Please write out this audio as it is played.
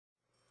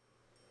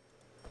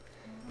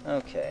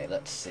Okay,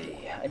 let's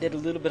see. I did a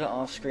little bit of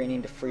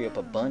off-screening to free up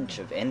a bunch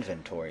of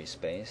inventory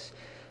space,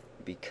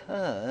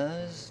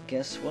 because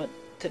guess what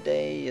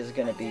today is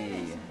gonna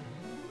be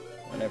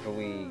whenever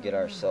we get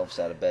ourselves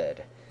out of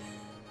bed.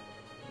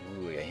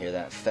 Ooh, you hear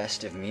that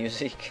festive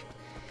music?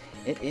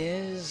 It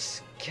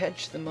is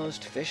Catch the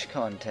Most Fish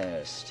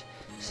contest.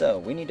 So,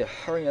 we need to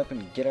hurry up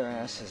and get our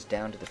asses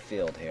down to the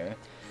field here,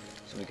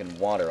 so we can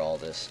water all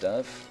this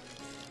stuff.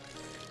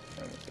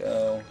 There we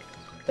go.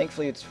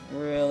 Thankfully, it's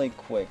really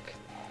quick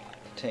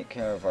to take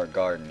care of our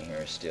garden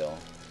here still.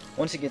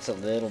 Once it gets a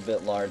little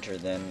bit larger,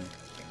 then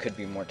it could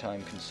be more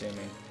time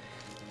consuming.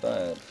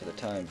 But, for the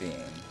time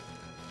being,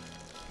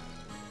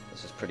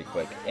 this is pretty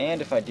quick.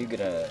 And if I do get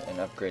an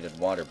upgraded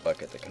water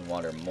bucket that can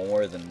water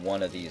more than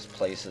one of these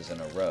places in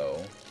a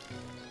row,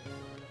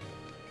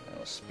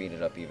 that'll speed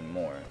it up even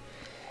more.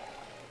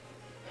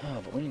 Oh,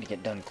 but we need to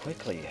get done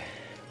quickly.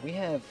 We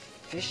have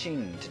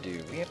fishing to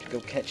do. We have to go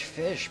catch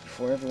fish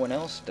before everyone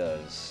else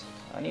does.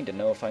 I need to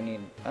know if I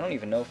don't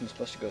even know if I'm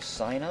supposed to go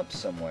sign up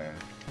somewhere.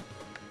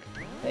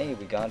 Hey,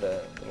 we got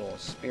a little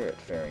spirit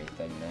fairy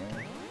thing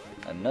there.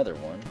 Another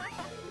one.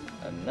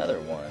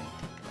 Another one,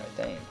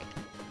 I think.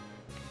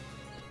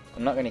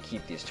 I'm not going to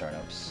keep these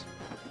turnips.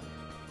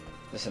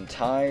 This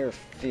entire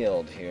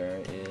field here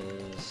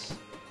is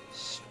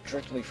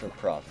strictly for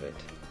profit.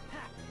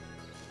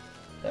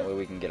 That way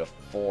we can get a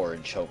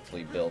forge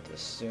hopefully built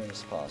as soon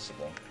as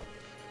possible.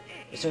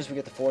 As soon as we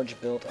get the forge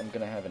built, I'm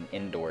going to have an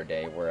indoor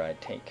day where I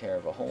take care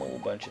of a whole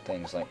bunch of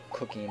things like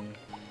cooking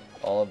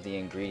all of the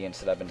ingredients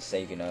that I've been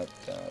saving up,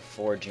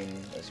 forging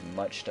as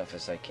much stuff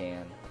as I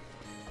can.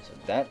 So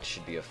that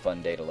should be a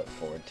fun day to look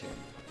forward to.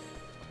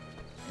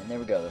 And there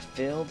we go, the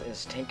field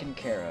is taken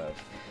care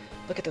of.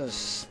 Look at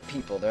those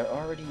people, they're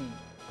already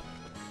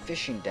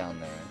fishing down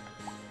there.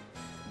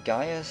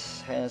 Gaius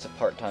has a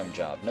part-time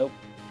job. Nope.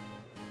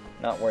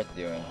 Not worth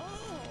doing.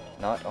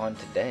 Not on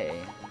today.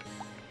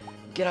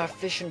 Get our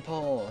fishing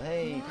pole!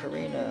 Hey,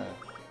 Karina!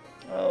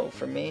 Oh,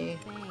 for me?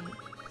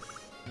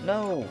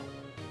 No!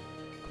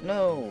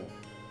 No!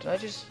 Did I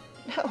just...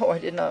 No, I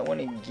did not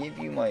want to give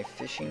you my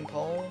fishing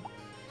pole.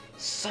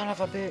 Son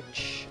of a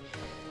bitch!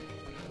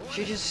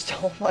 She just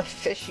stole my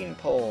fishing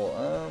pole.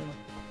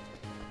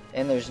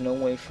 And there's no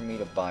way for me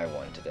to buy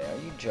one today.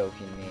 Are you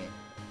joking me?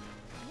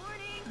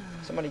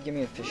 Somebody give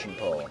me a fishing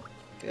pole.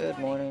 Good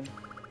morning.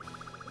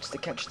 It's the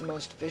Catch the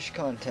Most Fish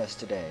contest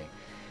today.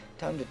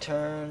 Time to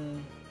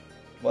turn...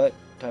 What?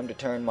 Time to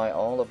turn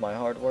all of my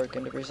hard work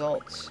into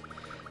results.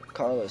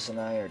 Carlos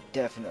and I are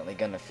definitely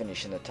gonna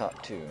finish in the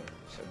top 2.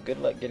 So good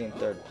luck getting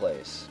 3rd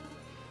place.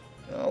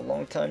 Oh,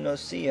 long time no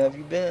see. How have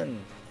you been?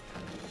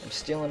 I'm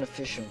stealing a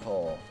fishing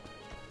pole.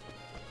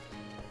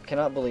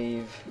 Cannot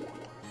believe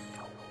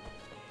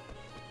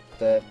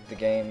that the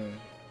game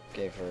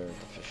gave her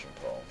the fishing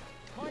pole.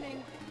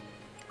 Morning.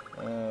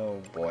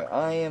 Oh boy,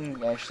 I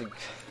am actually...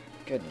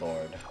 Good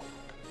lord.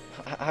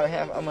 I'm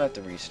gonna have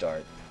to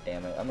restart.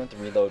 Damn it, I'm gonna have to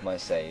reload my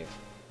save.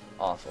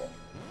 Awful.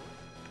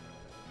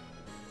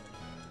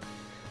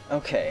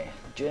 Okay,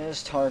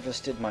 just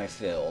harvested my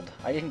field.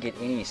 I didn't get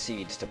any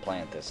seeds to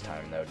plant this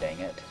time though, dang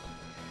it.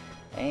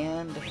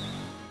 And...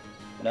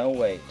 No,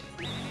 wait.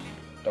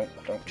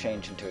 Don't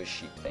change into a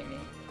sheep thingy.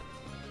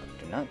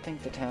 Do not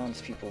think the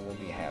townspeople will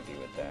be happy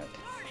with that.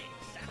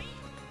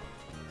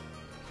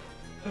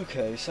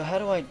 Okay, so how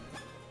do I...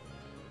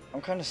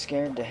 I'm kind of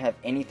scared to have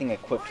anything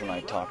equipped when I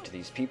talk to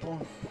these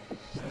people.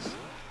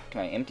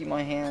 Can I empty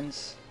my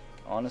hands?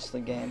 Honestly,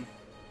 game?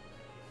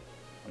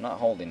 I'm not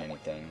holding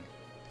anything.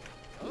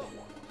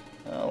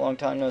 A long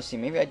time no see.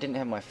 Maybe I didn't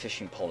have my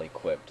fishing pole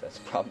equipped. That's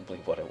probably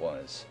what it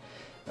was.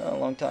 A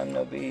long time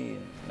no be.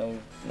 No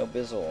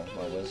bizzle,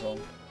 no whizzle.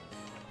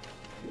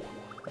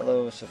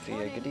 Hello,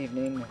 Sophia. Good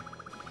evening.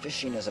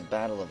 Fishing is a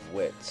battle of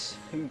wits.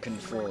 Who can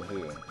fool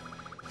who?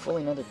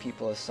 Fooling other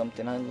people is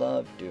something I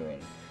love doing.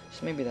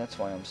 So maybe that's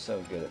why I'm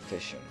so good at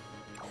fishing.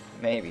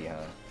 Maybe,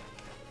 huh?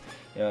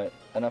 You know,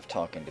 enough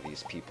talking to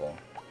these people.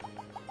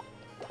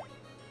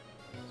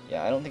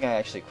 Yeah, I don't think I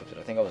actually equipped it.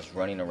 I think I was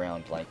running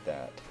around like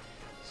that.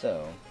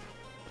 So,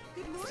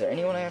 is there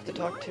anyone I have to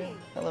talk to?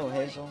 Hello,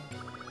 Hazel.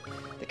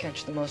 The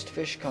Catch the Most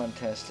Fish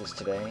contest is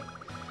today.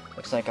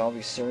 Looks like I'll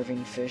be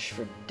serving fish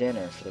for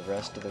dinner for the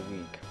rest of the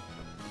week.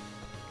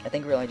 I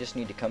think really I just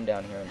need to come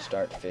down here and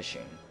start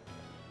fishing.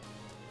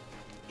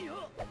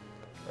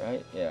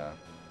 Right? Yeah.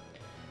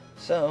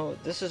 So,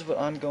 this is what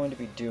I'm going to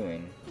be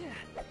doing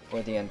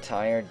for the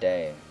entire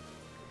day.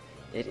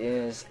 It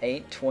is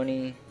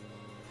 8:30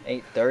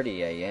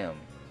 a.m.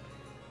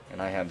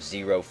 and I have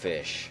 0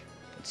 fish.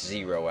 It's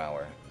 0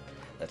 hour.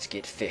 Let's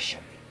get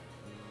fishing.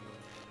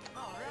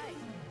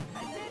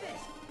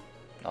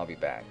 I'll be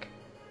back.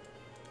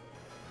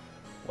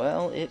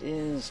 Well, it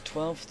is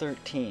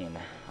 12:13.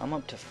 I'm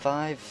up to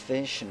 5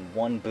 fish and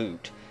 1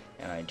 boot,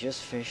 and I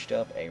just fished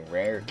up a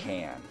rare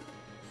can.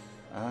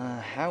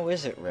 How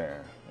is it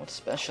rare? What's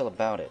special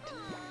about it?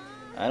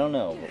 I don't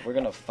know, but we're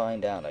gonna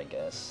find out, I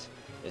guess,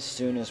 as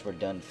soon as we're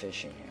done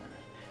fishing here.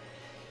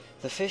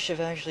 The fish have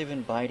actually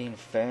been biting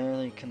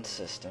fairly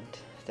consistent,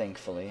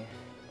 thankfully.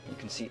 You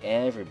can see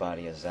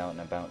everybody is out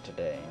and about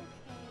today.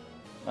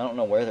 I don't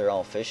know where they're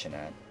all fishing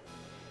at.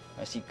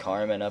 I see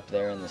Carmen up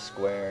there in the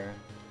square.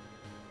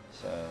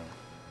 So,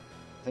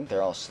 I think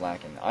they're all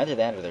slacking. Either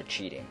that or they're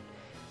cheating.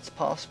 It's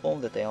possible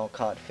that they all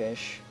caught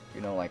fish,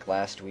 you know, like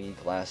last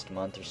week, last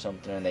month or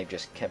something, and they've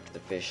just kept the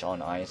fish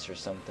on ice or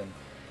something.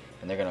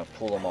 And they're going to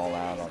pull them all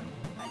out on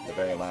the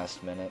very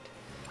last minute.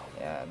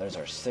 Yeah, there's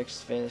our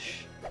 6th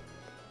fish.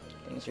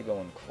 Things are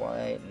going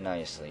quite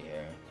nicely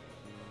here.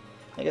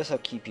 I guess I'll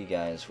keep you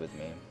guys with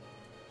me,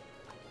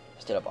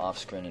 instead of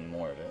off-screening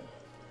more of it.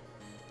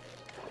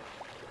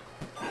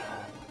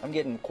 I'm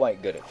getting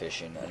quite good at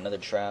fishing. Another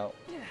trout.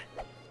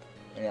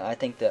 And I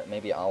think that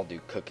maybe I'll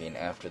do cooking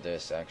after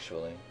this,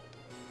 actually.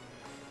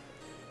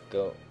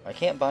 I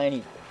can't buy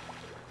any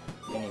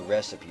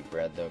recipe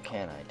bread, though,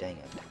 can I? Dang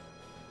it.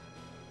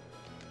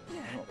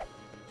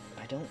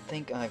 I don't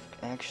think I've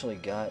actually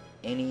got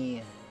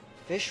any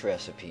fish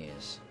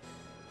recipes.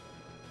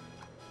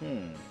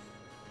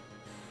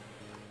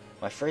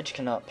 My fridge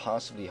cannot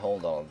possibly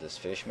hold all of this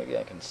fish. Maybe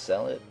I can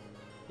sell it?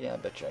 Yeah, I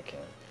bet you I can.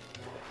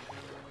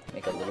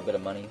 Make a little bit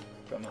of money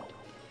from it.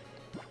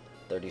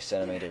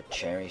 30cm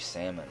cherry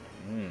salmon.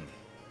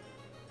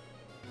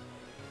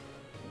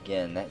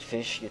 Again, that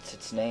fish gets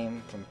its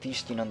name from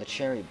feasting on the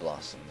cherry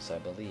blossoms, I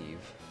believe.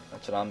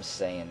 That's what I'm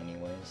saying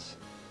anyways.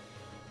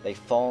 They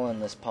fall in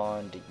this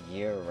pond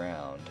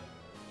year-round.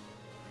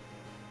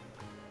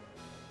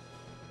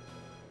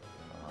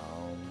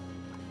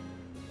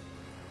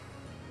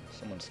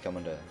 Someone's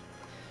coming to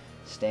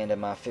stand in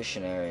my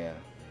fishing area.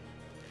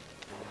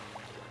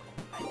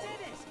 A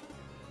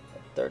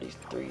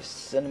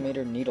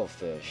 33cm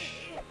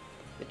needlefish.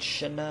 It's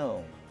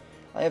Chanel.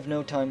 I have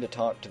no time to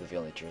talk to the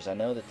villagers. I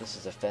know that this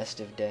is a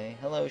festive day.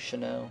 Hello,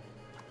 Chanel.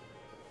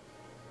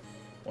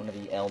 One of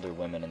the elder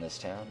women in this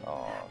town.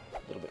 Aw,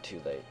 a little bit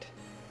too late.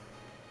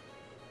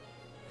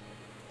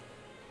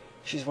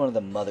 She's one of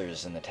the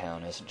mothers in the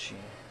town, isn't she?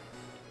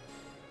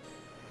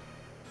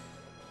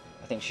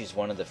 I think she's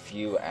one of the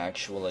few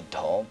actual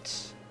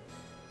adults.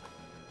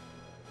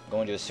 I'm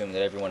going to assume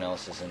that everyone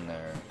else is in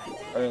their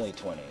early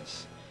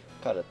 20s.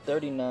 Caught a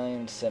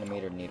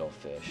 39cm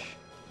needlefish.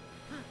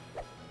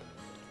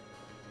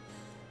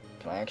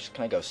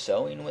 Can I go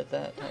sewing with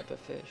that type of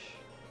fish?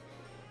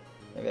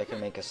 Maybe I can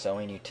make a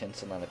sewing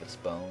utensil out of its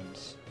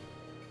bones.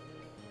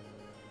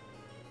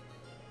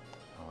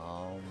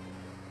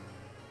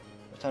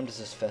 What time does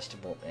this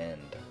festival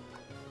end?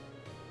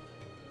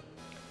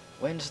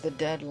 When's the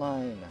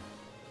deadline?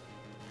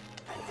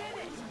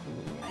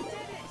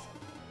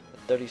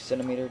 A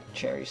 30cm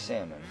cherry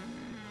salmon.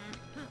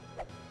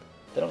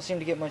 They don't seem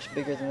to get much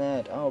bigger than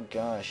that. Oh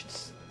gosh,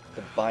 it's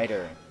the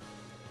biter.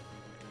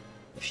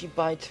 If she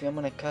bites me, I'm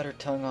gonna cut her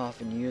tongue off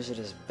and use it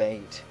as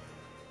bait.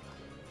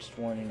 Just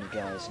warning you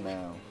guys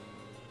now.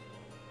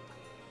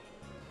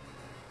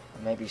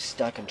 I may be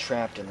stuck and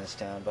trapped in this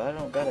town, but I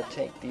don't gotta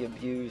take the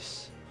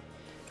abuse.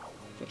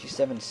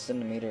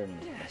 57cm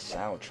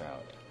sow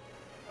trout.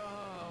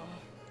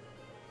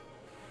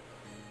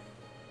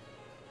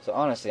 So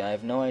honestly, I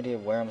have no idea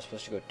where I'm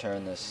supposed to go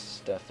turn this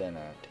stuff in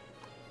at.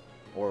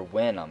 Or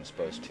when I'm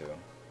supposed to.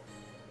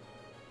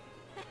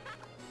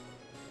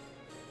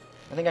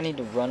 I think I need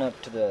to run up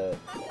to the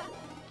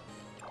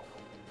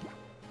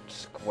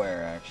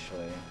square,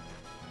 actually.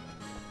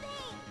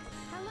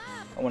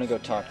 I want to go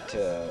talk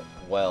to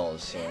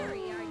Wells here.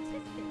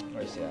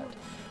 Where's he at?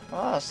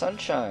 Ah,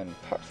 sunshine.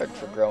 Perfect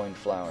for growing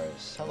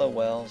flowers. Hello,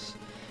 Wells.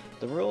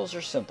 The rules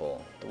are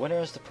simple. The winner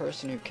is the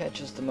person who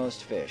catches the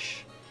most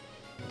fish.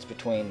 It's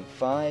between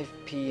 5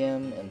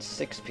 p.m. and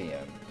 6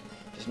 p.m.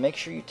 Just make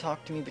sure you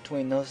talk to me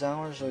between those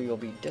hours or you'll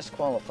be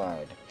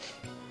disqualified.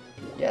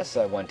 Yes,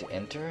 I want to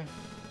enter.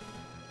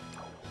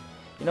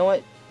 You know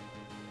what?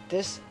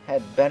 This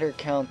had better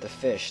count the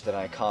fish that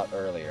I caught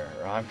earlier,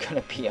 or I'm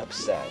gonna be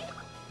upset.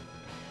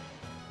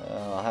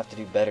 I'll have to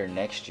do better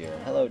next year.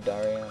 Hello,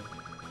 Daria.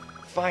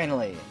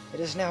 Finally! It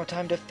is now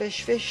time to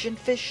fish, fish, and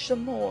fish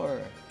some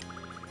more!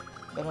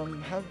 But,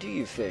 how do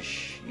you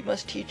fish? You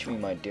must teach me,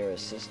 my dear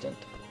assistant.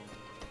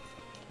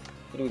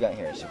 What do we got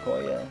here?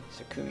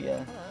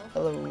 Sakuya?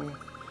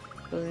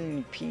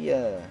 Hello?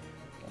 Pia.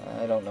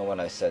 I don't know what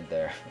I said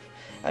there.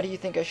 How do you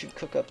think I should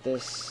cook up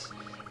this?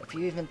 If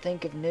you even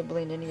think of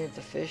nibbling any of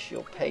the fish,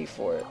 you'll pay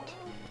for it.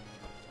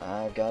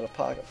 I've got a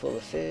pocket full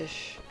of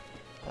fish.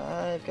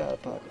 I've got a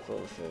pocket full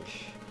of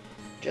fish.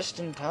 Just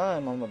in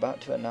time, I'm about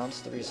to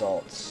announce the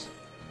results.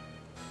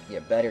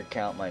 You better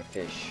count my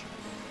fish.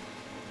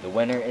 The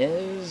winner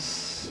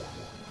is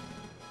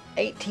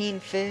 18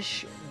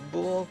 fish.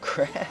 Bull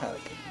crap.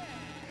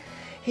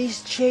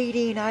 He's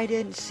cheating. I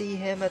didn't see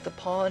him at the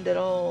pond at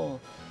all.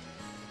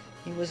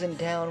 He was in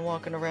town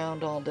walking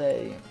around all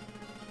day.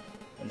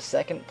 In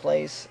second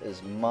place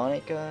is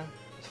Monica,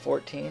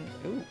 14.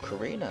 Ooh,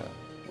 Karina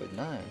with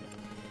 9.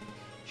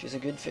 She's a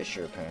good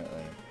fisher,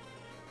 apparently.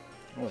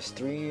 I was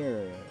 3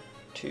 or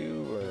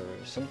 2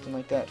 or something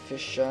like that,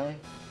 fish shy.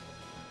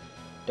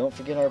 Don't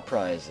forget our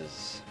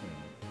prizes.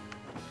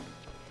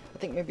 I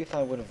think maybe if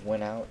I would have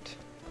went out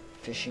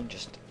fishing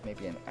just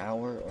maybe an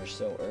hour or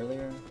so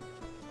earlier,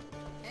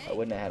 I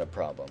wouldn't have had a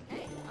problem.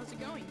 Hey, how's it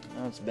going?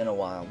 Oh, it's been a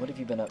while. What have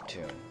you been up to?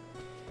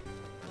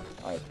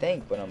 I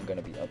think what I'm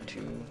going to be up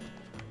to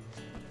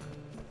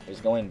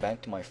is going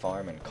back to my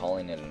farm and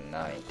calling it a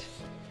night.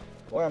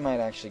 Or I might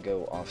actually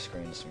go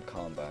off-screen some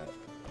combat,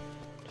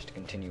 just to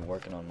continue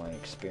working on my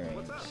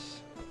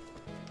experience.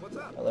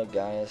 Hello,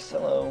 guys.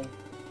 Hello.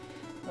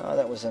 Oh,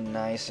 that was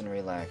nice and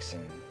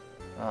relaxing.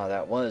 Oh,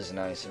 that was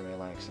nice and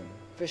relaxing.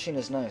 Fishing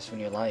is nice when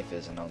your life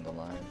isn't on the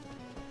line.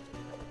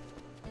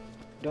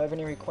 Do I have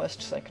any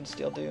requests I can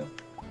still do?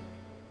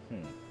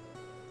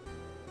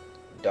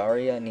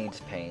 Daria needs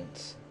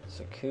paints.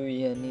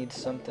 Sakuya needs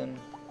something.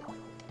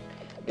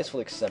 I guess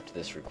we'll accept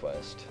this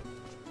request.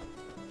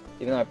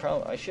 Even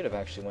though I should have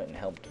actually went and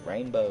helped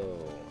Rainbow.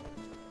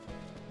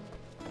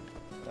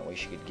 That way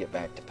she could get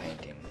back to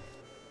painting.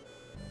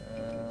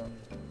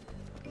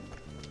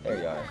 There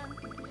you are.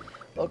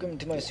 Welcome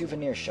to my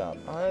souvenir shop.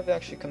 I've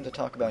actually come to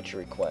talk about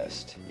your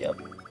request. Yep.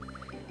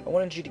 I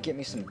wanted you to get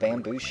me some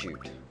bamboo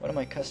shoot. One of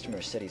my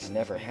customers said he's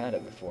never had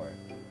it before.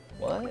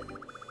 What?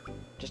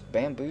 Just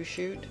bamboo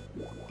shoot?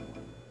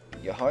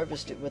 You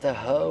harvest it with a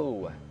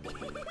hoe.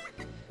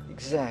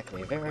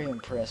 Exactly. Very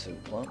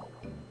impressive, Plump.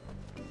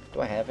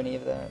 Do I have any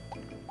of that?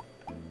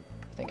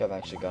 I think I've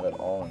actually got it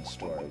all in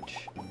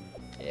storage.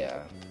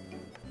 Yeah.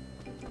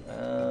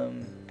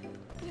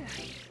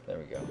 There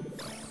we go.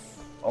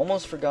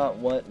 Almost forgot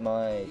what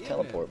my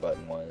teleport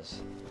button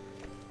was.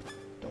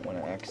 Don't want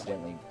to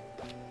accidentally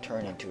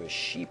turn into a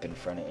sheep in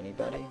front of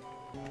anybody.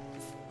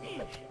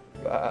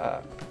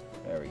 Ah,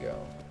 there we go.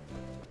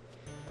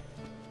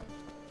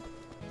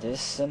 This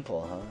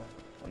simple, huh?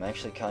 I'm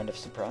actually kind of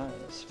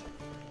surprised.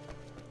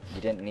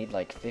 You didn't need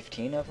like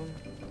 15 of them?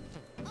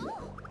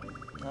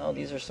 Oh,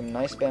 these are some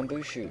nice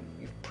bamboo shoot.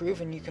 You've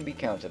proven you can be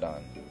counted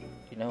on.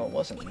 You know, it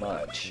wasn't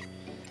much.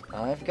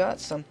 I've got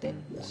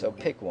something, so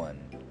pick one.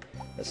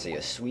 Let's see,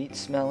 a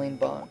sweet-smelling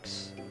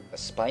box, a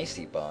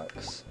spicy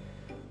box,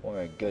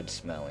 or a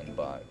good-smelling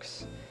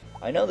box.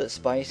 I know that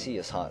spicy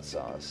is hot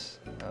sauce.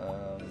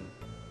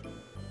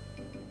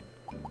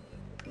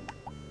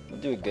 We'll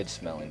do a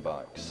good-smelling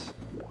box.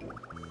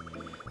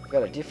 We've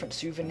got a different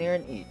souvenir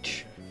in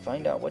each.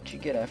 Find out what you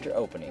get after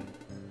opening.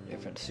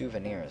 Different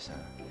souvenirs,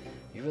 huh?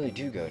 You really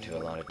do go to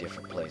a lot of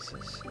different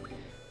places.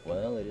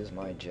 Well, it is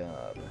my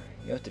job.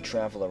 You have to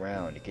travel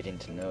around to get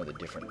to know the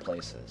different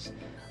places.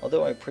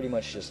 Although I pretty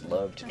much just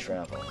love to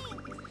travel.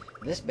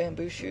 This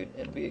bamboo shoot,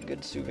 it'll be a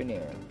good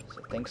souvenir,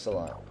 so thanks a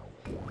lot.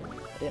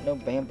 I didn't know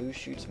bamboo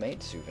shoots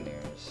made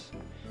souvenirs.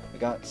 We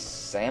got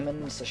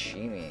salmon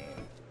sashimi.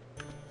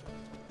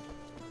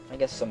 I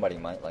guess somebody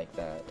might like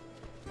that.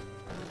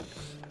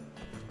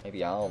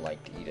 Maybe I'll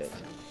like to eat it.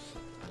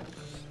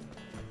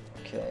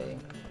 Okay.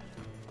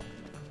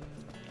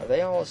 Are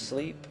they all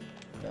asleep?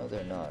 No,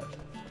 they're not.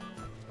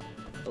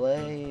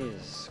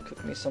 Blaze,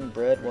 cook me some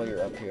bread while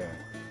you're up here.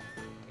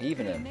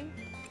 Evening.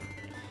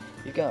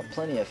 You've got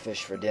plenty of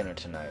fish for dinner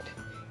tonight.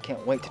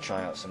 Can't wait to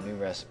try out some new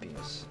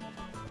recipes.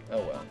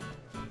 Oh well.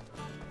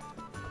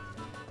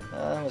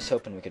 I was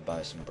hoping we could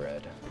buy some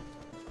bread.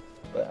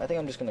 But I think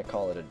I'm just going to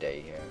call it a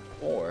day here.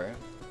 Or,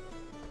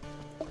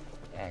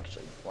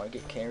 actually, before I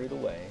get carried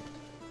away.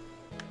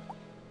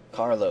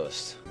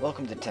 Carlos,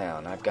 welcome to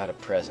town. I've got a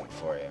present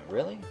for you.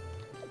 Really?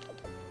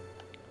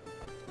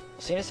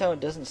 Seeing as how it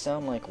doesn't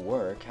sound like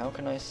work, how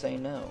can I say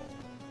no?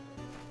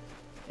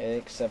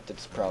 Except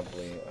it's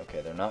probably...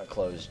 Okay, they're not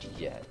closed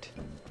yet.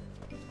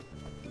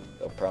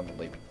 They'll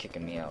probably be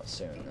kicking me out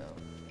soon, though.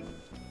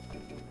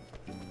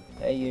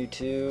 Hey, you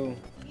two.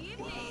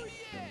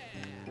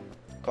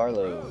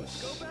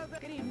 Carlos.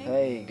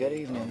 Hey, good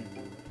evening.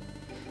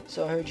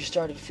 So I heard you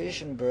started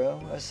fishing,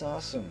 bro. That's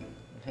awesome.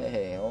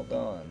 Hey, hold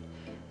on.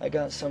 I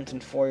got something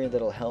for you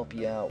that'll help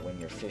you out when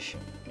you're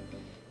fishing.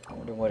 I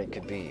wonder what it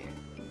could be.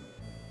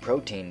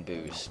 Protein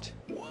boost.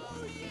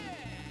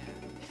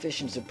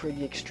 Fishing's a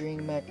pretty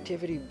extreme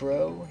activity,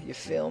 bro. You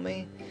feel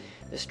me?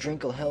 This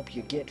drink will help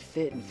you get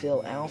fit and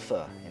feel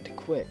alpha, and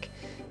quick.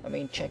 I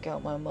mean, check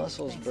out my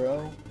muscles,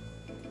 bro.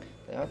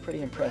 They are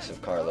pretty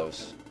impressive,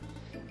 Carlos.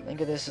 Think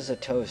of this as a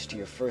toast to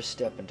your first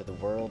step into the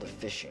world of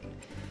fishing.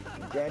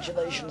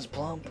 Congratulations,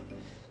 Plump.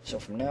 So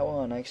from now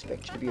on, I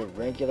expect you to be a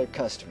regular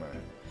customer.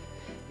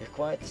 You're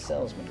quite the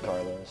salesman,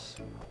 Carlos.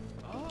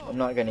 I'm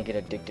not going to get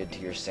addicted to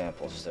your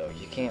samples, though.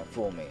 You can't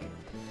fool me.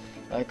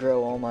 I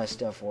grow all my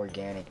stuff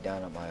organic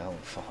down at my own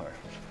farm.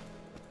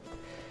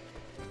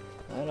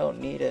 I don't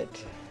need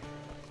it.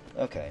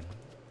 Okay.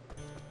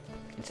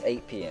 It's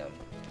 8 p.m.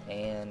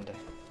 And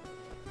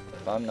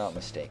if I'm not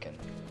mistaken,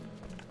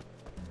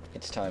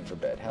 it's time for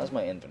bed. How's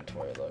my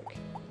inventory look?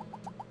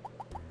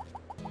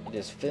 It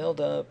is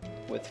filled up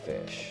with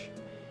fish.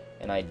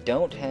 And I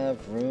don't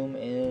have room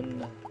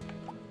in...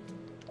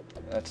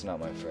 That's not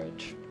my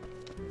fridge.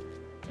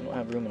 I don't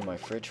have room in my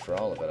fridge for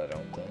all of it, I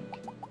don't think.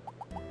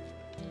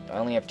 I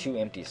only have 2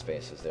 empty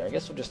spaces there. I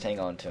guess we'll just hang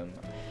on to them.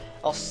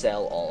 I'll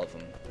sell all of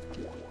them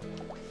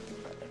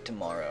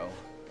tomorrow.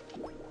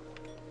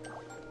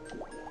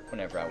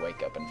 Whenever I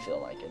wake up and feel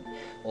like it.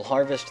 We'll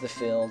harvest the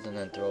field and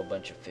then throw a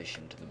bunch of fish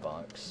into the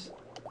box.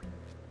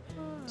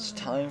 It's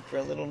time for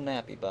a little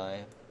nappy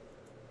bye.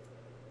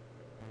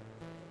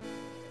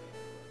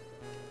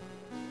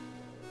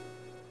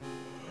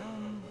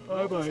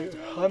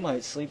 I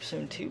might sleep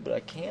soon too, but I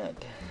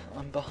can't.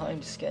 I'm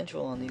behind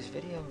schedule on these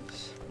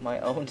videos. My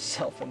own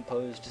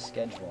self-imposed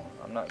schedule.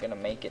 I'm not gonna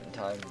make it in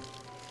time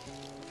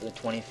for the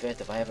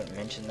 25th if I haven't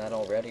mentioned that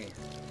already.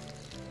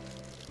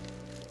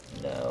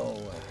 No.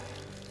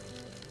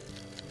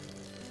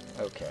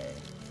 Okay.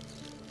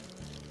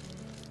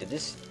 Did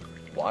this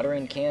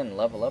watering can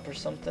level up or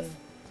something?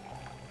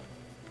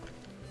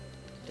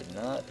 Did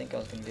not think I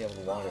was gonna be able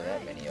to water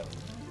that many of them.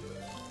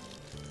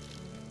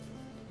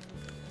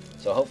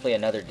 So hopefully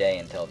another day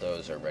until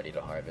those are ready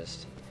to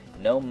harvest.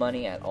 No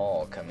money at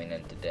all coming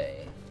in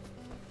today.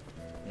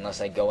 Unless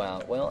I go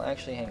out. Well,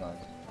 actually, hang on.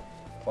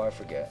 Before I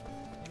forget.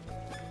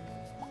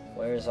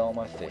 Where's all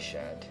my fish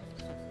at?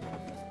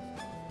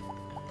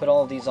 Put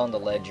all of these on the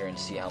ledger and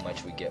see how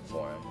much we get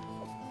for them.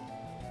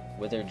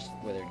 Withered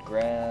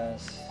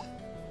grass.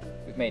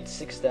 We've made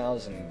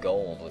 6,000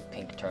 gold with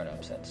pink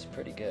turnips. That's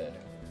pretty good.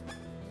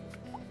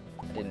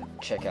 I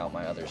didn't check out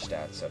my other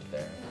stats up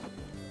there.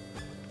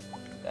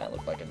 That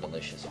looked like a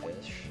delicious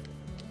fish.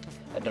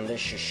 A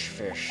delicious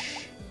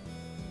fish.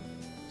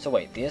 So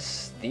wait,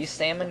 these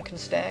salmon can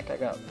stack?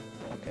 Okay.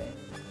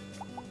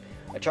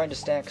 I tried to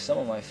stack some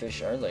of my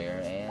fish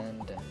earlier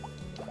and it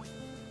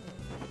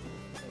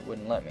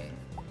wouldn't let me.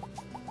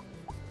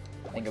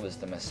 I think it was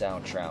the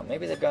Masao trout.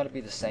 Maybe they've got to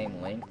be the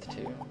same length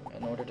too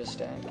in order to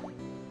stack.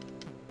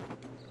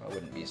 I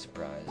wouldn't be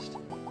surprised.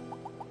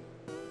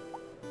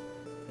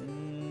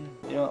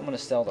 You know what, I'm going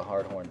to sell the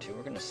hardhorn too.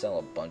 We're going to sell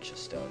a bunch of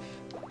stuff.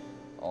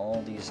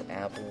 All these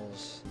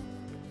apples.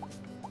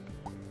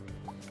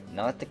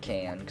 Not the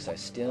can, because I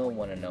still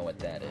want to know what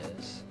that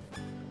is.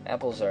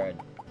 Apples are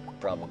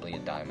probably a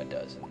dime a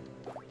dozen.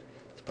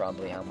 It's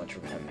probably how much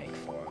we're going to make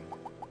for them.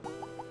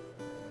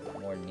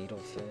 More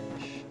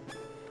needlefish.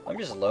 I'm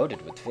just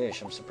loaded with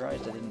fish. I'm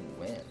surprised I didn't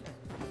win.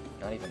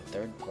 Not even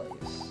third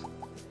place.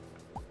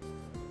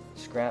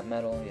 Scrap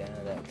metal, yeah,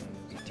 that can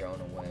be thrown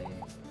away.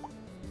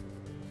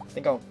 I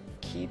think I'll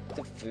keep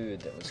the food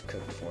that was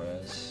cooked for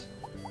us.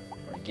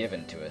 Or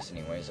given to us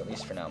anyways, at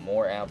least for now.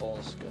 More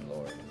apples, good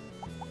lord.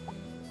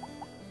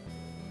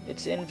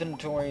 It's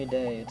inventory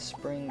day, it's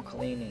spring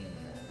cleaning.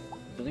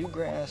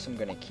 Bluegrass I'm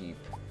gonna keep.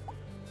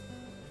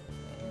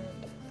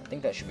 And I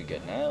think that should be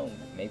good. Now,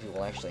 maybe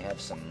we'll actually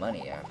have some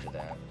money after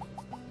that.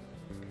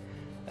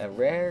 A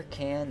rare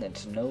can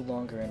that's no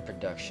longer in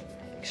production.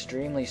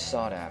 Extremely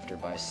sought after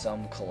by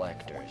some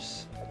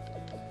collectors.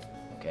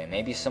 Okay,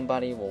 maybe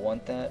somebody will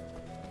want that.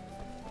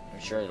 I'm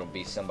sure it'll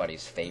be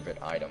somebody's favorite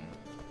item.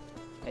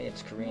 Hey,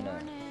 it's Karina.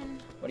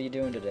 Morning. What are you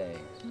doing today?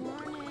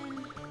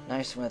 Morning.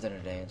 Nice weather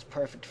today. It's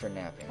perfect for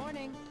napping.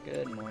 Morning.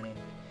 Good morning.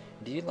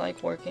 Do you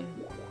like working?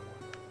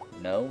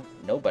 No,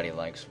 nobody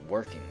likes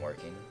working.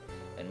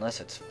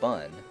 Unless it's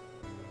fun.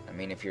 I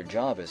mean, if your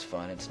job is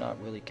fun, it's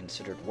not really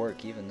considered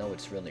work, even though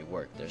it's really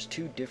work. There's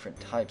two different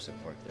types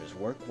of work. There's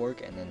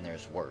work, and then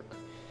there's work.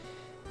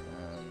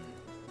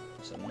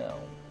 So no.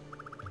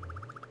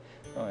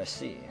 Oh, I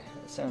see.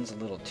 It sounds a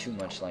little too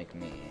much like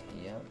me.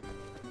 Yep.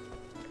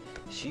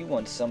 She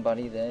wants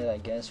somebody that, I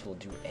guess, will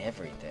do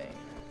everything.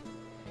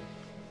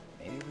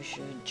 Maybe we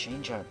should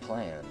change our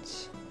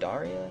plans.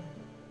 Daria?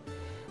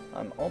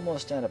 I'm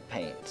almost out of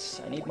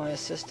paints. I need my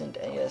assistant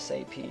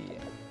ASAP.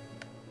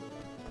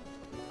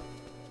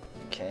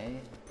 Okay.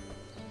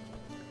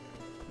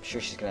 I'm sure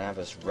she's gonna have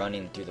us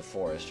running through the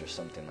forest or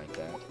something like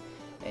that.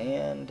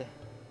 And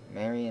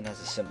Marion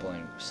has a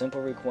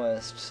simple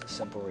requests.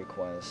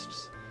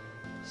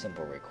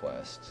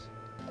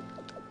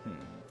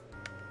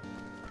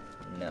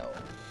 No.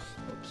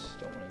 Oops,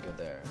 don't want to go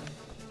there.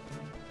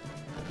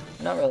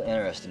 I'm not really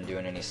interested in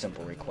doing any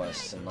simple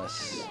requests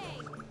unless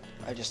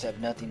I just have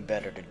nothing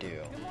better to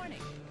do.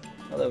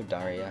 Hello,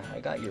 Daria. I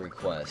got your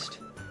request.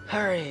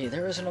 Hurry!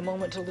 There isn't a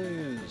moment to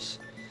lose!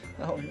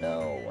 Oh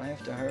no, I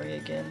have to hurry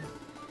again?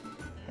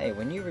 Hey,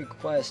 when your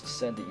request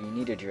said that you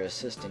needed your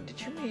assistant,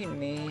 did you mean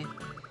me?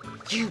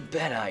 You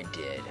bet I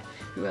did!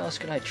 Who else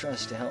could I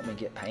trust to help me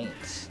get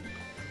paints?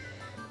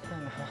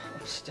 I'm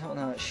still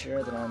not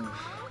sure that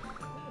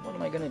What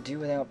am I gonna do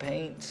without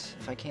paints?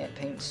 If I can't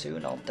paint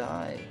soon, I'll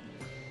die.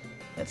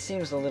 That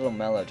seems a little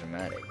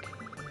melodramatic.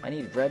 I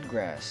need red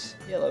grass,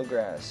 yellow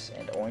grass,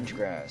 and orange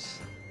grass.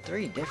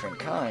 3 different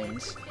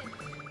kinds?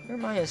 You're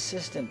my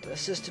assistant.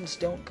 Assistants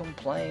don't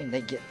complain.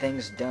 They get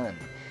things done.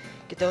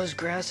 Get those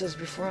grasses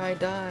before I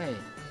die.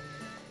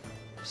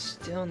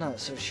 Still not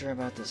so sure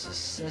about this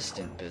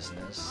assistant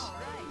business.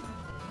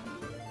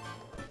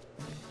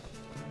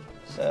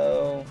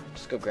 So,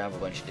 just go grab a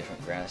bunch of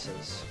different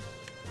grasses.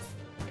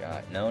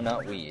 God, no,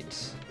 not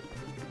weeds.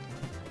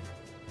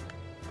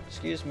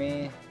 Excuse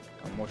me.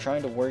 We're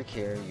trying to work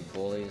here, you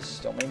bullies.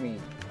 Don't make me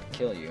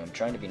kill you. I'm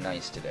trying to be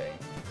nice today.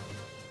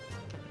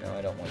 No,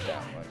 I don't want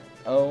that one.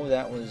 Oh,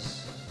 that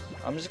was...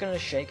 I'm just gonna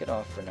shake it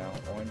off for now.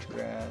 Orange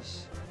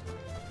grass.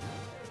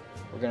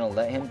 We're gonna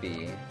let him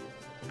be.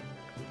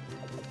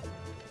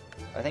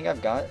 I think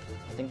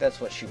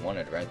that's what she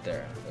wanted right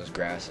there. Those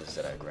grasses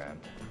that I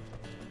grabbed.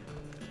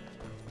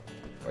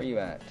 Where are you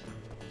at?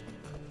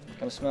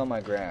 Come smell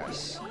my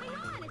grass.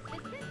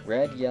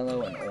 Red,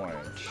 yellow, and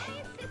orange.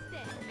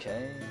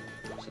 Okay.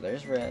 So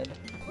there's red.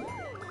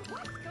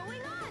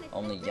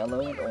 Only yellow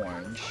and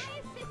orange.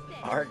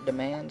 Art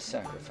demand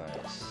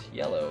sacrifice.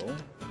 Yellow.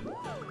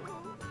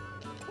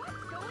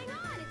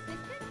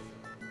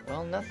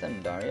 Well,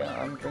 nothing, Daria.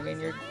 I'm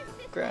bringing your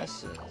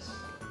grasses.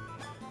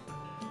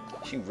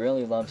 She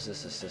really loves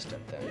this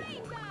assistant thing.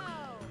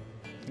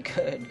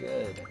 Good,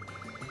 good.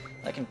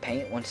 I can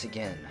paint once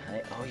again.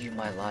 I owe you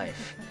my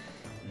life.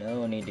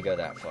 No need to go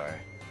that far.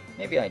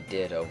 Maybe I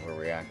did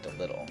overreact a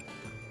little.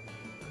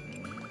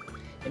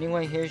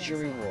 Anyway, here's your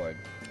reward.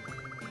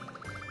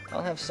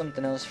 I'll have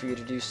something else for you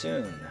to do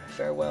soon.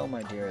 Farewell,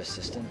 my dear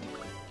assistant.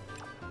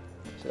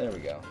 So there we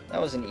go.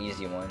 That was an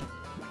easy one.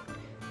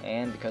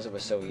 And because it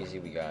was so easy,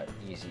 we got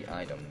easy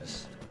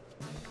items.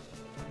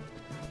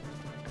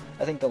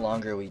 I think the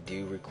longer we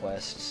do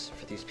requests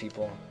for these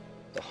people,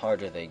 the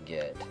harder they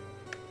get.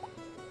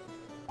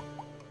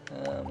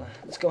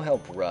 Let's go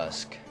help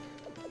Rusk.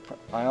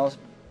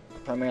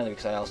 Primarily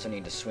because I also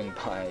need to swing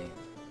by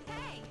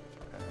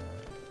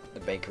the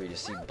bakery to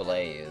see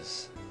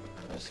Blaze.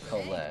 There's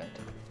Colette.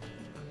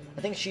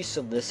 I think she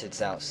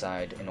solicits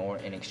outside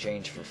in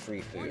exchange for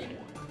free food.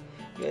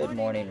 Good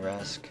morning,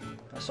 Rusk.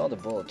 I saw the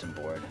bulletin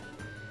board.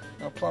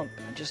 Now, Plump,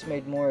 I just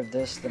made more of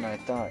this than I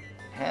thought.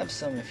 Have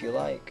some if you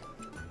like.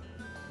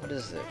 What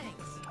is it?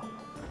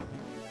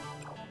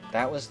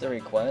 That was the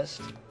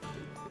request?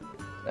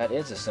 That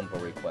is a simple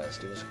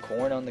request. It was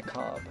corn on the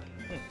cob.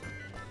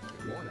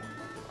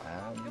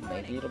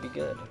 Maybe it'll be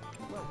good.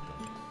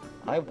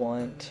 I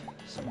want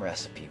some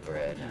recipe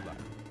bread.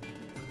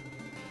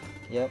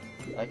 Yep,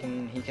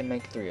 he can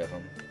make 3 of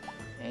them.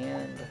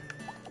 And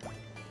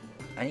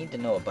I need to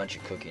know a bunch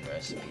of cooking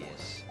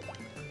recipes.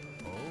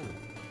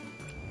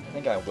 I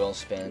think I will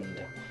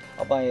spend...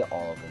 I'll buy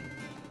all of them.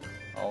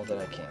 All that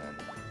I can.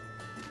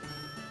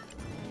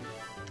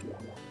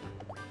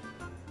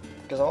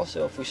 Because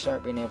also, if we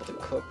start being able to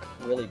cook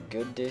really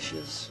good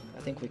dishes, I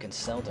think we can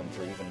sell them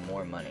for even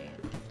more money.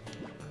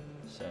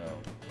 So,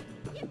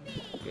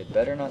 you'd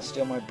better not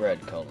steal my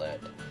bread,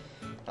 Colette.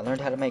 I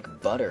learned how to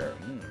make butter.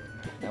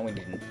 Now we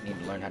need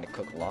to learn how to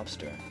cook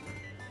lobster.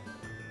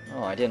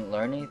 Oh, I didn't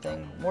learn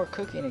anything? More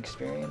cooking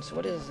experience?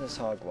 What is this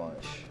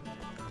hogwash?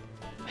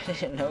 I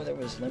didn't know there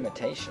was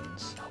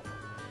limitations.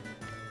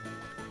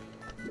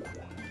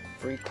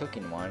 Free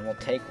cooking wine. We'll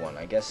take one.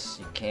 I guess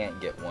you can't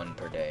get one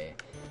per day.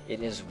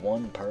 It is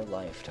one per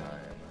lifetime.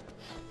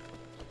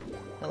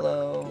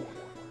 Hello.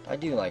 I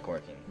do like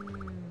working.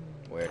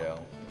 Weirdo.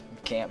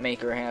 Can't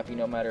make her happy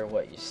no matter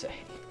what you say.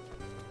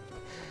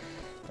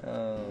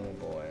 Oh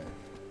boy.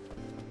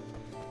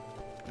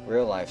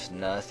 Real life's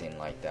nothing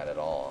like that at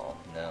all.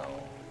 No.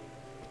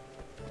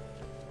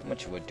 How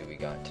much wood do we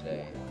got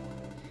today?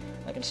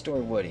 I can store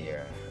wood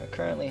here. I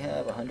currently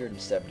have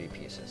 170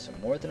 pieces, so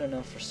more than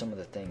enough for some of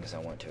the things I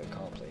want to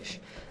accomplish.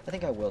 I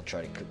think I will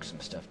try to cook some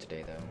stuff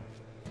today, though.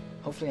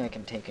 Hopefully I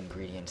can take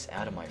ingredients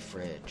out of my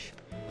fridge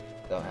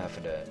without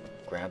having to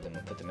grab them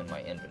and put them in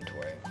my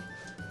inventory.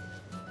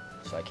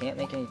 So I can't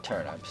make any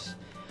turnips.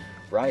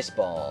 Rice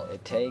ball.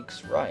 It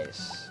takes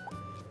rice.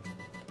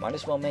 Might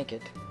as well make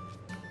it.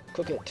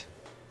 Cook it.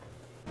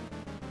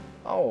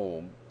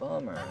 Oh,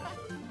 bummer.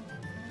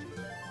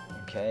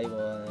 Okay,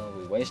 well,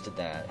 we wasted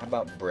that. How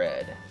about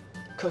bread?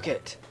 Cook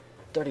it.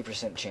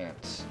 30%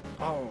 chance.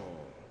 Oh.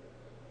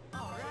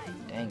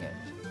 Dang it.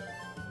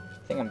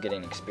 I think I'm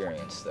getting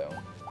experience, though.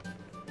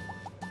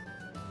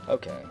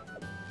 Okay.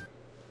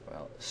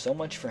 Well, so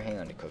much for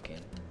hand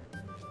cooking.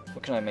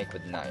 What can I make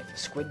with knife?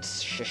 Squid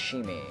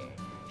sashimi.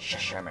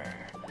 Sashimi.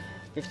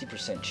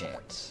 50%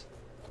 chance.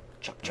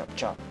 Chop, chop,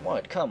 chop.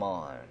 What? Come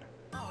on.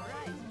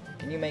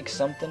 Can you make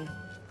something?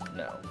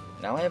 No.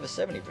 Now I have a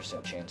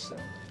 70% chance, though.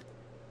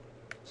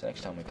 So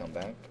next time we come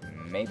back,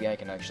 maybe I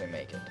can actually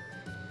make it.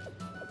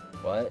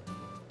 What?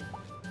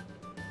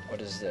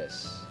 What is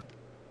this?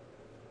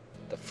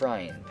 The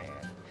frying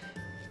pan.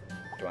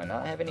 Do I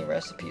not have any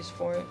recipes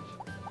for it?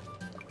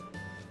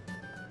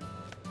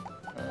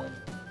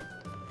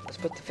 Let's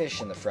put the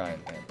fish in the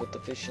frying pan. Put the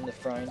fish in the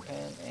frying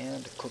pan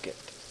and cook it.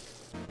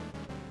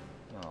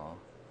 Aw.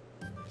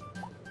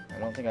 I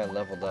don't think I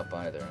leveled up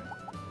either.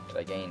 Did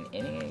I gain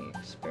any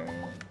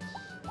experience?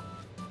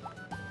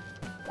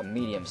 A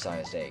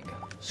medium-sized egg.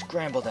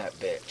 Scramble that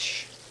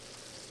bitch!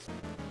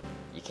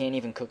 You can't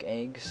even cook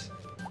eggs?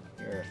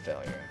 You're a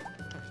failure.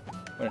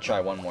 I'm gonna try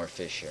one more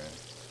fish here.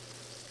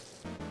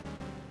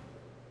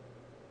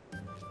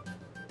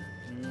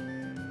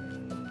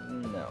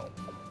 No.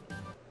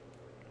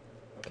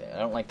 Okay, I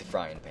don't like the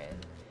frying pan.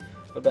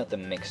 What about the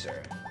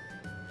mixer?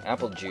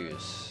 Apple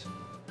juice.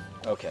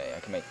 Okay, I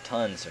can make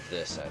tons of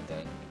this, I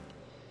think.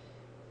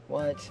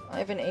 What? I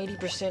have an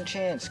 80%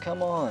 chance,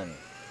 come on!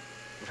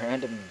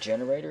 Random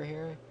generator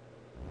here?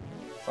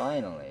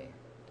 Finally.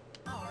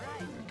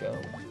 Here we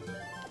go.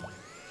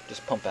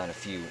 Just pump out a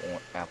few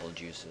apple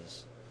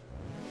juices.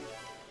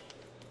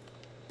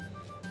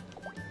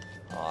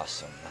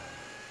 Awesome.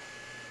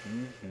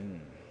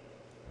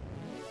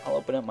 I'll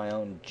open up my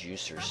own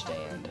juicer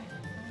stand.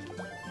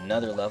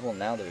 Another level,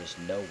 now there's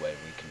no way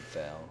we can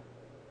fail.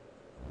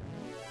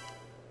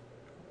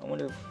 I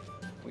wonder if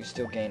we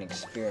still gain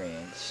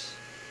experience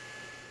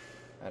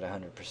at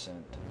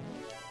 100%.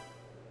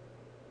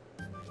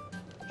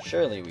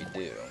 Surely we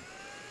do.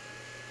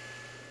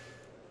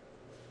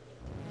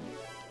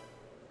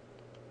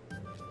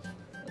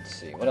 Let's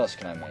see, what else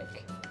can I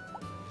make?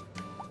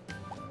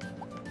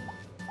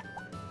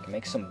 I can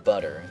make some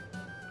butter,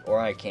 or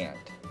I can't.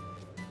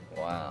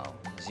 Wow,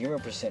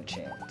 0%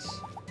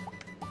 chance.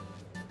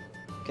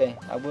 Okay,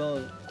 I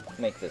will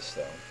make this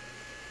though.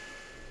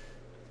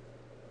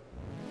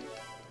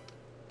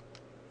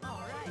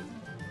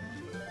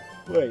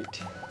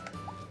 Wait.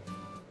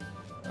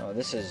 Oh,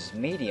 this is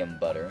medium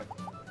butter.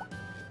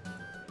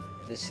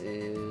 This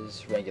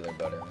is regular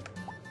butter.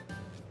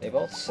 They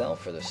both sell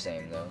for the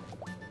same though.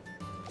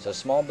 So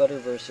small butter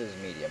versus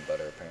medium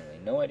butter apparently.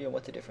 No idea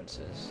what the difference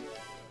is.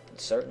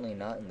 It's certainly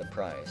not in the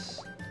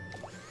price.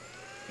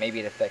 Maybe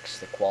it affects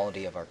the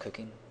quality of our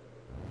cooking.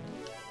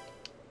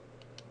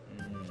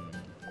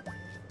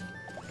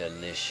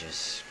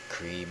 Delicious,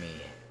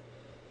 creamy,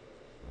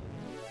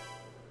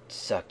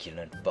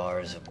 succulent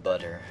bars of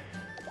butter.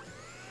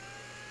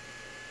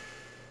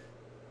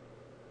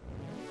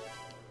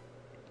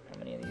 How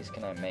many of these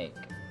can I make?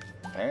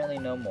 Apparently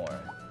no more.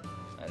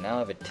 I now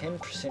have a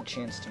 10%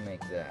 chance to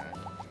make that.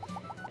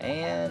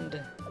 And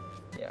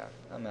yeah,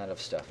 I'm out of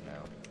stuff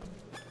now.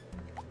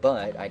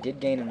 But I did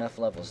gain enough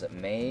levels that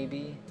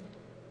maybe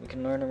we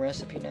can learn a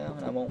recipe now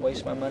and I won't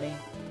waste my money.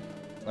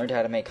 Learned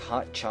how to make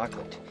hot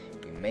chocolate.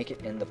 You make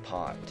it in the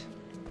pot.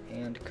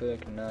 Hand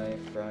cook, knife,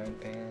 frying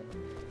pan.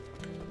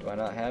 Do I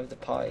not have the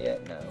pot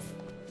yet? No.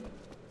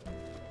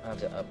 I have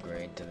to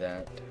upgrade to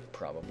that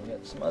probably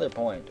at some other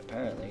point,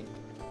 apparently.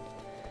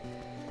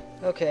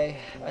 Okay,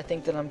 I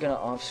think that I'm gonna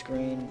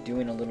off-screen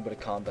doing a little bit of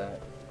combat.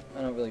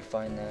 I don't really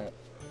find that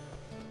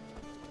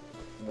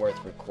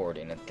worth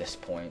recording at this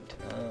point.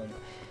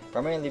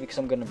 Primarily because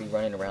I'm gonna be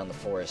running around the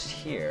forest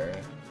here,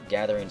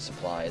 gathering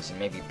supplies, and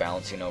maybe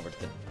bouncing over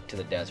to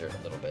the desert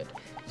a little bit.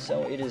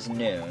 So it is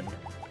noon,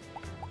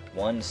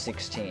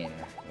 1/16,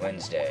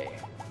 Wednesday,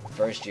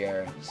 first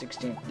year,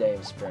 16th day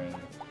of spring,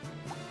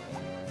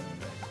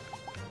 and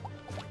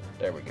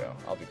there we go.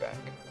 I'll be back.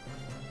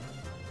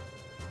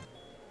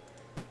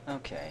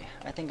 Okay,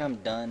 I think I'm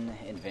done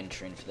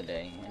adventuring for the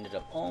day. Ended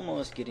up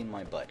almost getting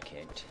my butt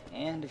kicked.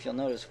 And if you'll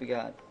notice, we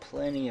got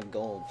plenty of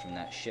gold from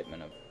that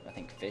shipment of, I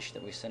think, fish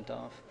that we sent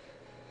off.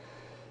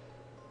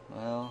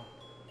 Well,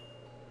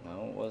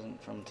 no, it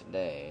wasn't from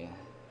today.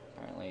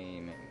 Apparently,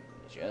 maybe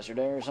it was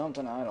yesterday or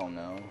something, I don't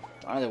know.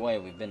 Either way,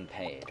 we've been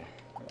paid.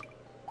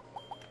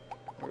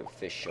 Where do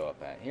fish show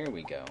up at? Here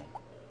we go.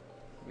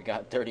 We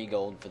got 30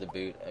 gold for the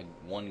boot,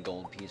 1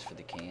 gold piece for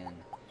the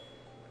can.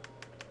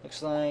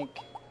 Looks like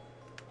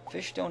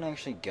fish don't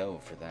actually go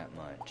for that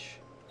much.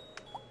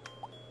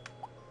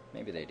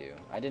 Maybe they do.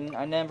 I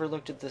never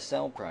looked at the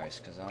sell price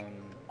because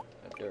I'm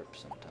a derp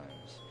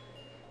sometimes.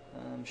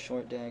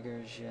 Short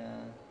daggers,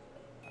 yeah.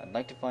 I'd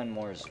like to find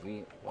more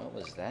sweet. What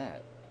was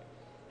that?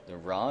 The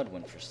rod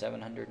went for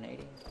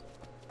 780.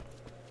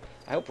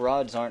 I hope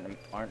rods aren't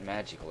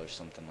magical or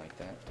something like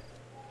that.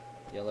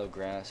 Yellow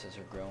grasses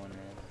are growing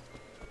in.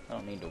 I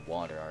don't need to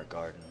water our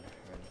garden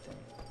or anything.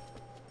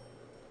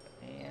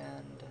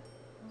 And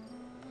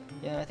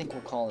yeah, I think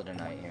we'll call it a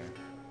night here.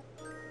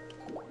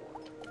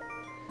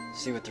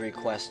 See what the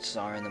requests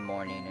are in the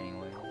morning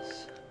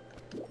anyways.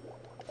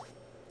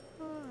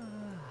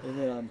 And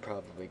then I'm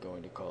probably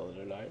going to call it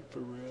a night for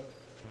real.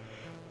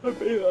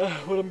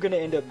 What I'm going to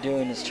end up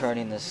doing is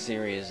turning this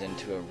series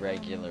into a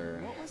regular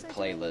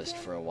playlist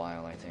for a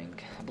while, I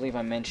think. I believe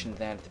I mentioned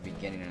that at the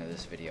beginning of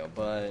this video,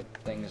 but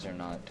things are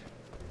not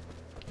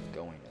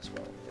going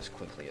as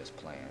quickly as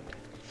planned.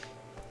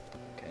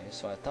 Okay,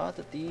 so I thought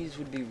that these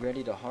would be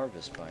ready to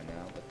harvest by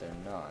now, but they're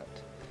not.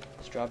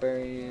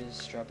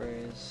 Strawberries.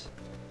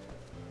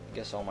 I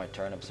guess all my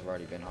turnips have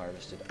already been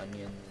harvested.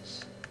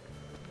 Onions.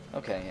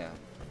 Okay, yeah.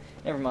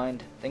 Never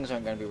mind. Things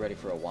aren't going to be ready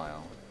for a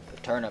while.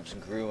 The turnips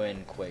grew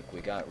in quick.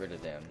 We got rid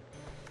of them.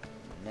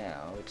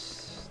 Now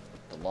it's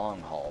the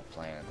long haul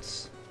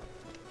plants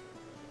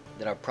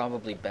that are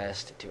probably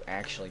best to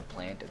actually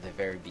plant at the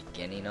very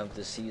beginning of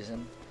the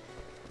season,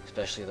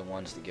 especially the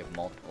ones that give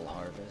multiple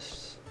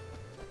harvests.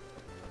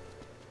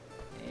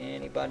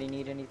 Anybody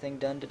need anything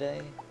done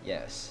today?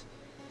 Yes.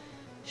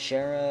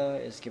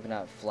 Shara is giving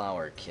out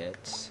flower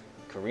kits.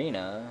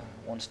 Karina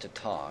wants to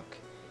talk.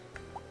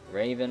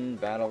 Raven,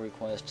 battle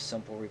request,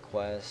 simple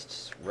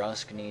requests.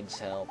 Rusk needs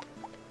help.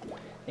 I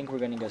think we're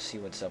gonna go see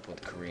what's up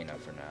with Karina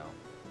for now.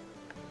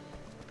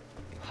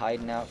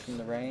 Hiding out from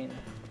the rain.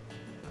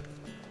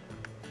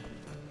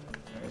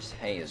 There's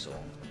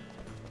Hazel.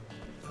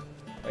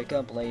 Wake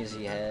up,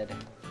 lazy head.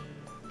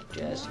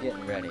 Just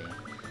getting ready.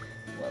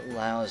 What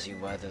lousy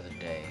weather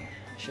today.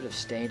 I should have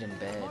stayed in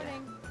bed.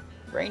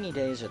 Rainy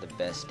days are the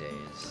best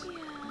days.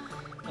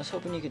 I was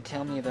hoping you could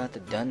tell me about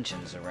the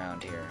dungeons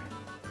around here.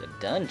 The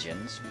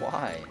dungeons?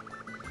 Why?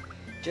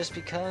 Just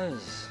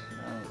because.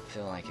 I don't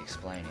feel like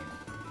explaining.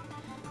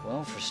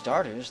 Well, for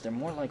starters, they're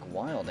more like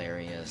wild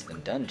areas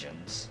than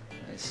dungeons.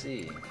 I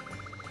see.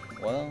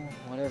 Well,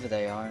 whatever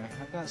they are,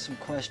 I've got some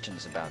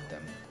questions about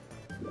them.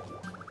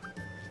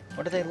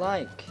 What are they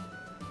like?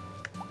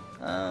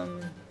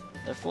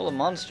 They're full of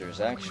monsters,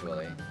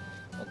 actually.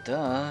 Well,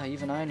 duh,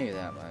 even I knew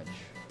that much.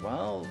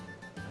 Well,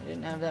 I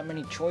didn't have that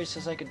many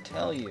choices I could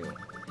tell you.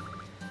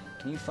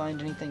 Can you find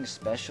anything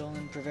special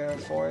in Privera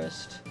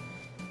Forest?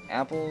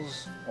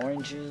 Apples,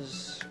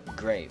 oranges,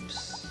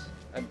 grapes.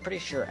 I'm pretty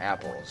sure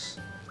apples.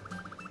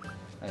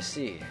 I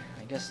see.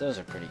 I guess those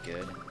are pretty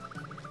good.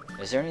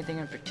 Is there anything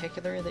in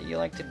particular that you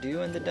like to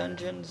do in the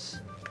dungeons?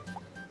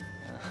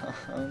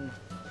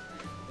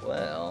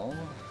 Well,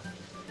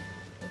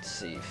 let's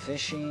see.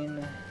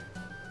 Fishing,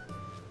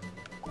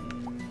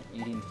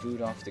 eating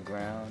food off the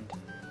ground.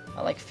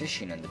 I like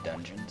fishing in the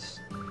dungeons.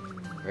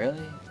 Really?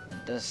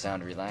 It does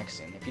sound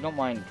relaxing. If you don't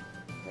mind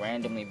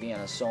randomly being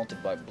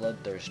assaulted by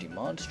bloodthirsty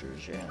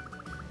monsters, yeah.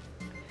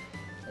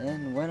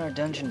 Then when are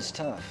dungeons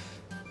tough?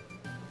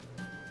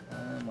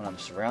 When I'm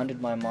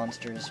surrounded by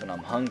monsters, when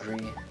I'm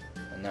hungry,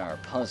 and there are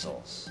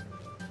puzzles.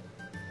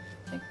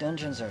 I think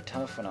dungeons are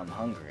tough when I'm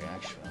hungry,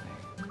 actually.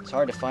 It's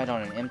hard to fight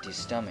on an empty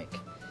stomach.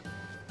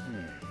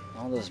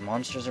 All those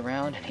monsters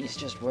around, and he's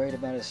just worried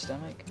about his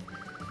stomach?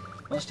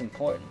 Most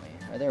importantly,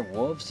 are there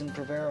wolves in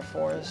Privera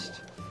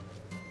Forest?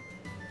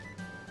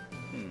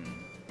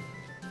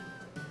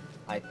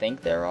 I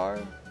think there are.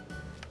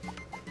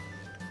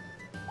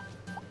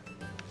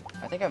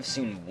 I think I've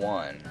seen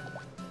one.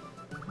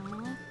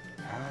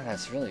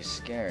 That's really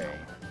scary.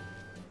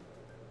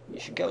 You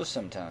should go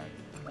sometime.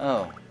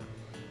 Oh,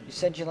 you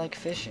said you like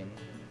fishing.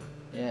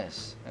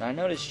 Yes, and I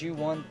noticed you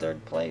won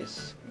 3rd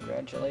place.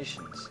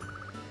 Congratulations.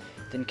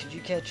 Then could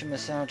you catch a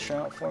Masao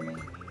trout for me?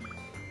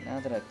 Now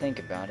that I think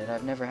about it,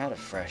 I've never had a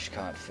fresh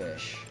caught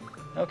fish.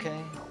 Okay,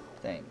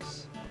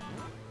 thanks.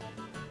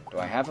 Do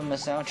I have a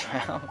Masao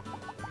trout?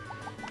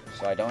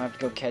 So I don't have to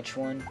go catch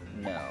one?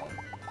 No.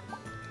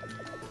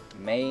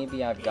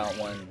 Maybe I've got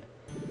one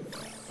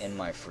in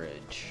my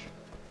fridge.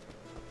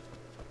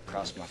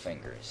 Cross my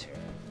fingers here.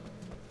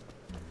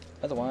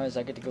 Otherwise,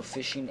 I get to go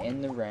fishing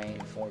in the rain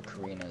for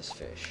Karina's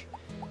fish.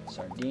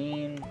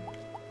 Sardine,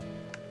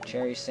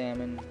 cherry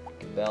salmon,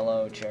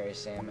 cabello, cherry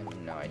salmon.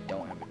 No, I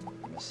don't have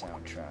a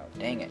Masao trout.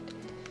 Dang it.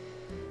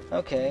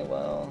 Okay,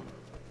 well,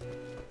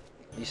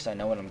 at least I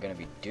know what I'm going to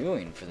be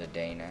doing for the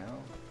day now.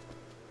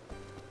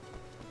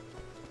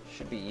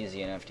 Should be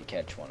easy enough to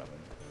catch one of them.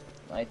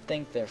 I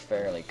think they're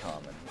fairly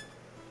common.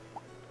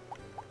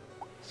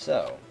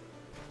 So,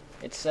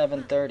 it's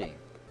 7:30.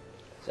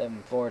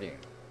 7:40.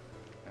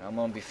 I'm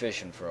gonna be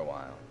fishing for a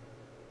while.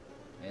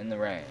 In the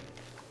rain.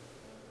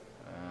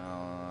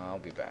 I'll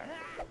be back.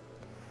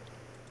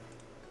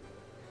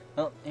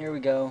 Well, here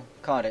we go.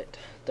 Caught it.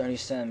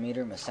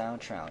 30-centimeter Masao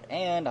trout.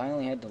 And I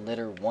only had to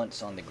litter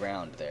once on the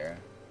ground there.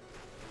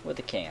 With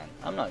a can.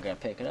 I'm not gonna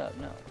pick it up,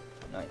 no.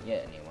 Not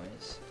yet,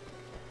 anyways.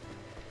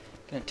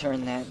 Gonna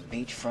turn that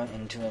beachfront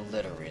into a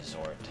litter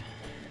resort.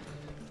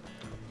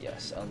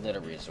 Yes, a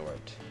litter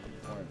resort.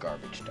 Or a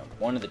garbage dump.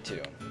 One of the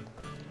two.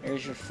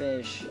 Here's your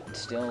fish. It's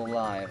still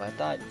alive. I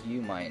thought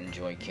you might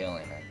enjoy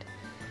killing it.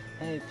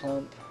 Hey,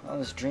 Plump. I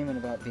was dreaming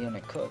about being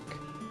a cook.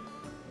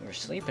 You were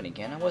sleeping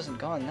again. I wasn't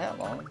gone that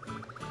long.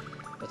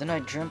 But then I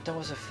dreamt I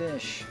was a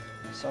fish.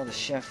 I saw the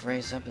chef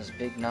raise up his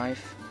big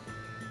knife.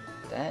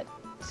 That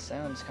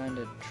sounds kind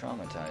of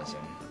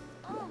traumatizing.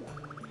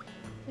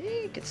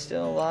 Eek, it's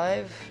still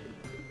alive.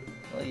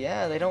 Well,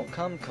 yeah, they don't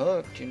come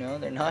cooked, you know.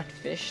 They're not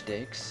fish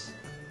sticks.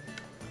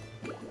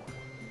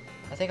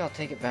 I think I'll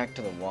take it back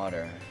to the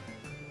water.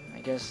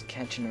 I guess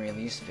catch and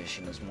release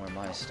fishing is more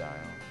my style.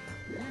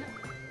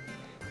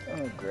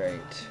 Oh, great.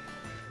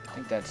 I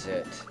think that's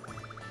it.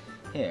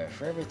 Here,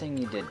 for everything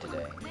you did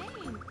today.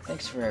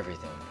 Thanks for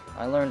everything.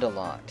 I learned a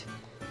lot.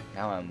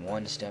 Now I'm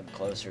one step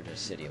closer to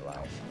city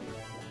life.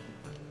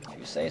 If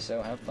you say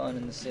so, have fun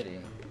in the city.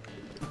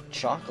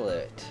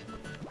 Chocolate.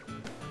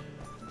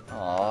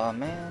 Aw,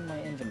 man,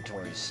 my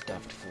inventory's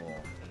stuffed full.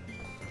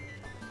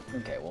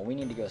 Okay, well, we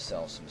need to go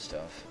sell some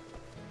stuff.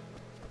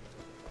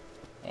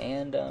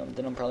 And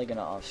then I'm probably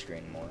gonna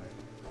off-screen more.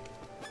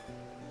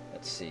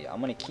 Let's see, I'm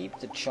gonna keep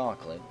the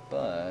chocolate,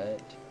 but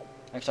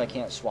actually I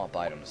can't swap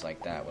items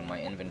like that when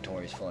my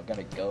inventory's full. I've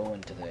gotta go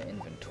into the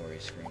inventory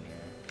screen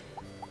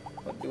here.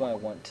 What do I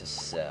want to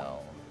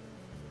sell?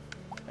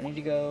 I need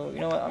to go, you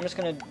know what, I'm just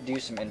gonna do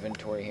some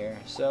inventory here.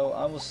 So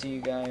I will see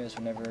you guys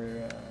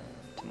whenever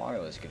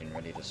tomorrow is getting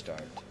ready to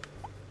start.